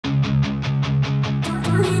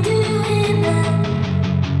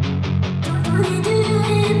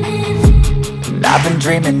I've been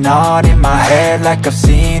dreaming on in my head like I've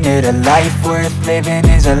seen it. A life worth living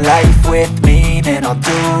is a life with meaning. I'll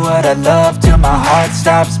do what I love till my heart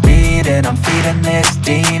stops beating. I'm feeding this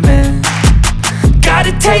demon. Got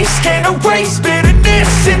a taste, can't erase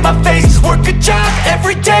bitterness in my face. Work a job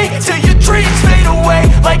every day till your dreams fade away.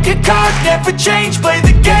 Like a card, never change, play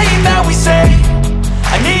the game that we say.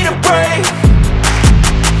 I need a break.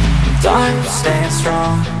 I'm staying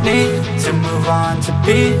strong, need to move on to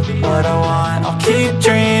be what I want. I'll keep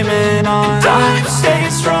dreaming on. I'm staying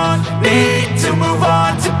strong, need to move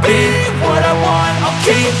on to be what I want. I'll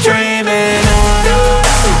keep dreaming on.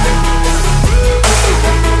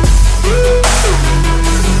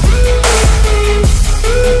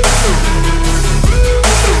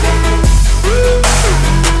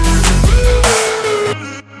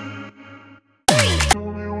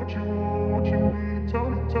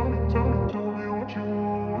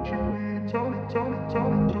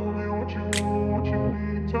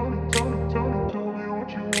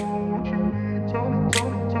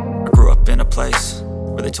 Place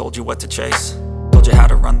where they told you what to chase, told you how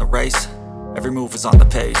to run the race. Every move was on the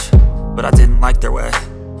page, but I didn't like their way.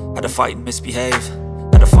 Had to fight and misbehave,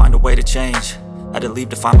 had to find a way to change, had to leave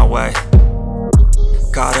to find my way.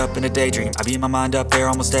 Caught up in a daydream, I beat my mind up there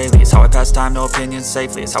almost daily. It's how I pass time, no opinions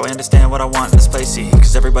safely. It's how I understand what I want in this place, see,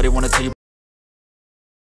 cause everybody wanna tell you